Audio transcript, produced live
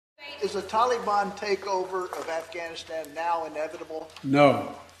Is the Taliban takeover of Afghanistan now inevitable?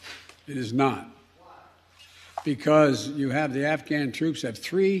 No, it is not. Because you have the Afghan troops have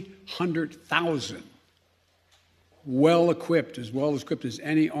 300,000 well-equipped as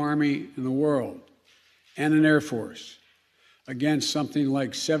any army in the world, and an air force against something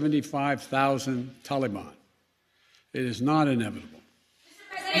like 75,000 Taliban. It is not inevitable.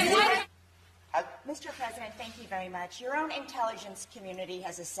 Mr. President, thank you very much. Your own intelligence community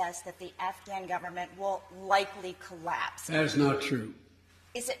has assessed that the Afghan government will likely collapse. That is not true.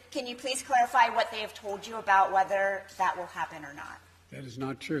 Can you please clarify what they have told you about whether that will happen or not? That is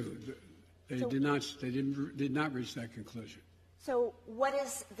not true. They did not reach that conclusion. So what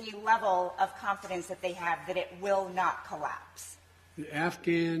is the level of confidence that they have that it will not collapse? The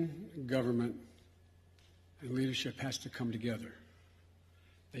Afghan government and leadership has to come together.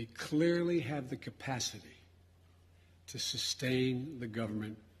 They clearly have the capacity to sustain the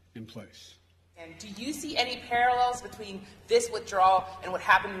government in place. And do you see any parallels between this withdrawal and what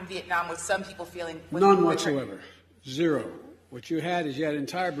happened in Vietnam, with some people feeling... None whatsoever. Zero. What you had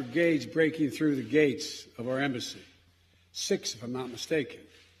entire brigades breaking through the gates of our embassy. 6, if I'm not mistaken.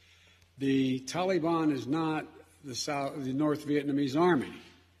 The Taliban is not the North Vietnamese army.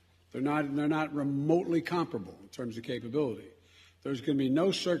 They're not remotely comparable in terms of capability. There's going to be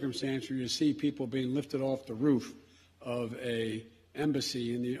no circumstance where you see people being lifted off the roof of an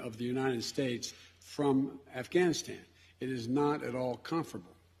embassy of the United States from Afghanistan. It is not at all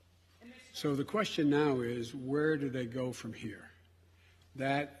comparable. So the question now is, where do they go from here?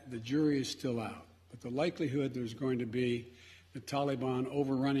 That the jury is still out. But the likelihood there's going to be the Taliban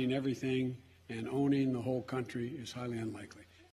overrunning everything and owning the whole country is highly unlikely.